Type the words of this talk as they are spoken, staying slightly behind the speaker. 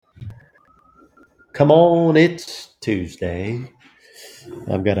Come on, it's Tuesday.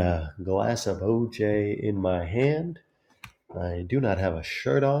 I've got a glass of OJ in my hand. I do not have a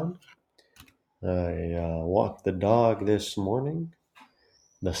shirt on. I walked the dog this morning.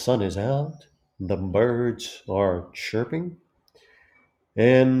 The sun is out. The birds are chirping.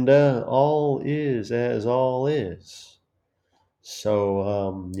 And all is as all is.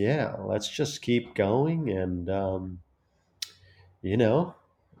 So, yeah, let's just keep going and, you know,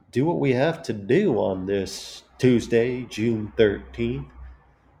 do what we have to do on this Tuesday, June 13th.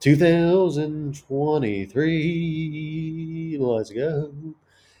 2023. Let's go.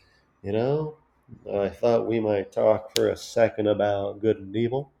 You know, I thought we might talk for a second about good and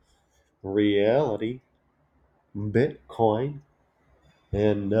evil, reality, Bitcoin,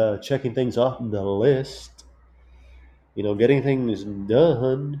 and checking things off the list. Getting things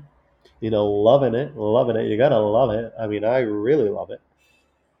done. Loving it, loving it. You gotta love it. I mean, I really love it.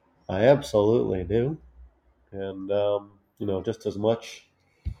 I absolutely do. And, just as much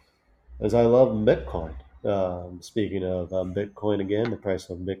as I love Bitcoin. Speaking of Bitcoin again, the price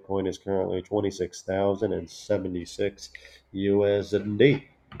of Bitcoin is currently 26,076 USD.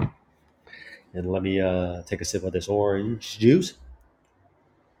 And let me take a sip of this orange juice.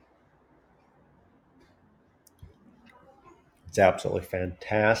 It's absolutely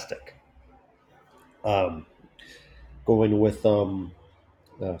fantastic. Um, Going with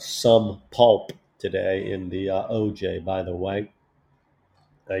some pulp today in the OJ, by the way.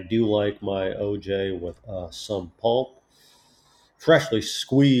 I do like my OJ with some pulp, freshly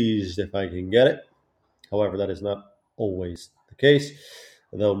squeezed if I can get it. However, that is not always the case,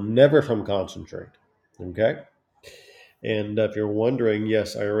 though never from concentrate. Okay? And if you're wondering,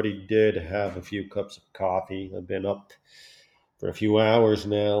 yes, I already did have a few cups of coffee. I've been up for a few hours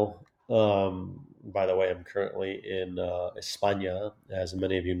now. By the way, I'm currently in España, as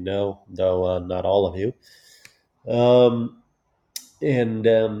many of you know, though not all of you. And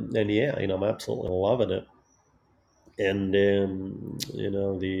yeah, I'm absolutely loving it. And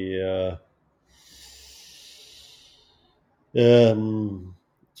the Um,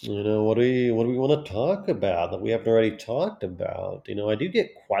 what do we want to talk about that we haven't already talked about? I do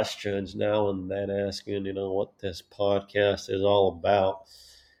get questions now and then asking, what this podcast is all about.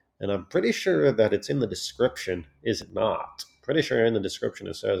 And I'm pretty sure that it's in the description, is it not? Pretty sure in the description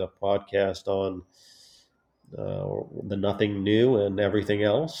it says a podcast on the nothing new and everything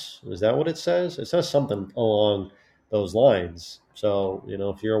else. Is that what it says? It says something along those lines. So,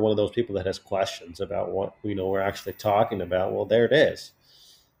 if you're one of those people that has questions about what we're actually talking about, well, there it is.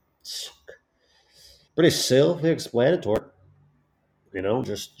 It's pretty self-explanatory.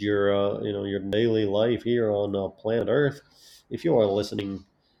 Just your daily life here on planet Earth. If you are listening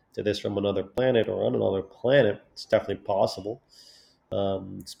to this from another planet or on another planet, it's definitely possible.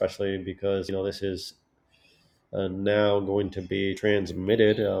 Especially because this is now going to be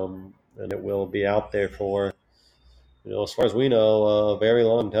transmitted, and it will be out there for as far as we know, a very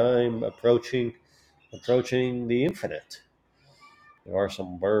long time, approaching the infinite. There are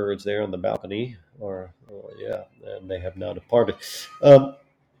some birds there on the balcony, yeah, and they have now departed. Um,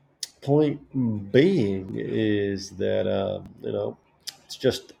 Point being is that it's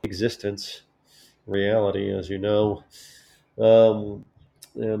just existence, reality, as you know, um,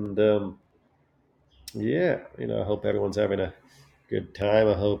 and yeah, I hope everyone's having a good time.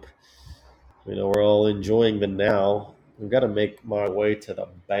 I hope we're all enjoying the now. I've got to make my way to the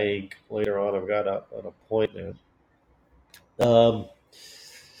bank later on. I've got an appointment. Um,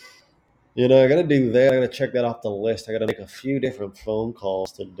 I got to do that. I got to check that off the list. I got to make a few different phone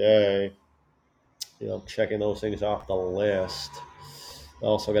calls today. Checking those things off the list. I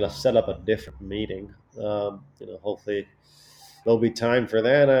also got to set up a different meeting. Hopefully there'll be time for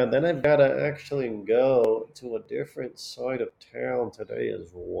that. Then I've got to actually go to a different side of town today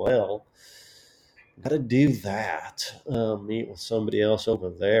as well. Got to do that. Meet with somebody else over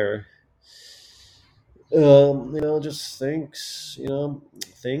there. Just thinks or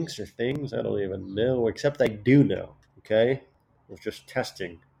things I don't even know, except I do know. Okay, it's just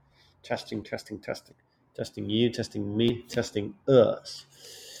testing you, testing me, testing us.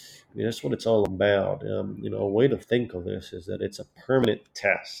 That's what it's all about. A way to think of this is that it's a permanent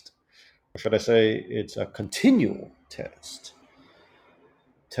test, or should I say, it's a continual test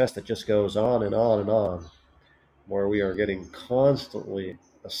that just goes on and on and on, where we are getting constantly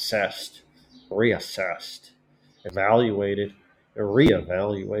assessed, reassessed, evaluated,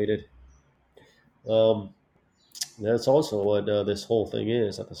 reevaluated. Um, that's also what this whole thing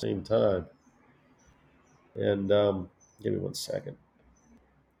is at the same time. And give me one second.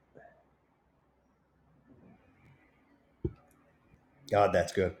 God,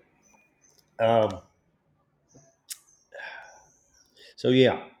 that's good. So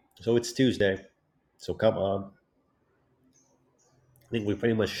yeah, so it's Tuesday. So come on, I think we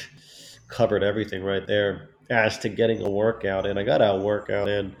pretty much covered everything right there. As to getting a workout in, I got a workout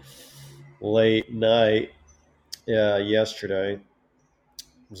in late night yesterday.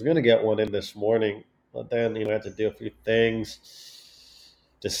 I was gonna get one in this morning, but then I had to do a few things.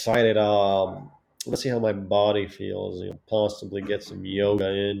 Decided let's see how my body feels. Possibly get some yoga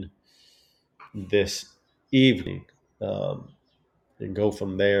in this evening. Um, and go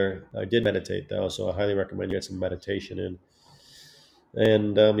from there. I did meditate though, so I highly recommend you get some meditation in.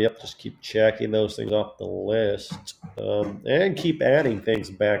 And yep, just keep checking those things off the list, and keep adding things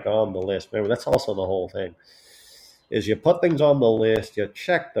back on the list. Remember, that's also the whole thing. Is you put things on the list, you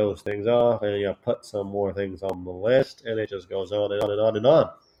check those things off, and you put some more things on the list, and it just goes on and on and on and on.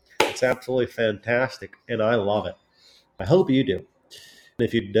 It's absolutely fantastic, and I love it. I hope you do. And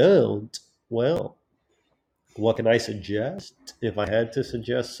if you don't, well, what can I suggest? If I had to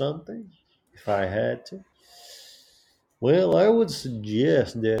suggest something, if I had to, well, I would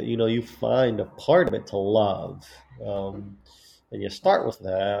suggest that you find a part of it to love, um, and you start with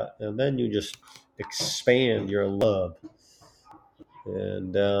that, and then you just expand your love,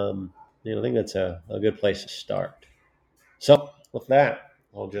 and I think that's a good place to start. So, with that,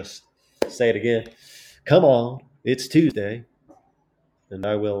 I'll just say it again. Come on, it's Tuesday, and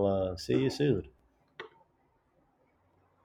I will see you soon.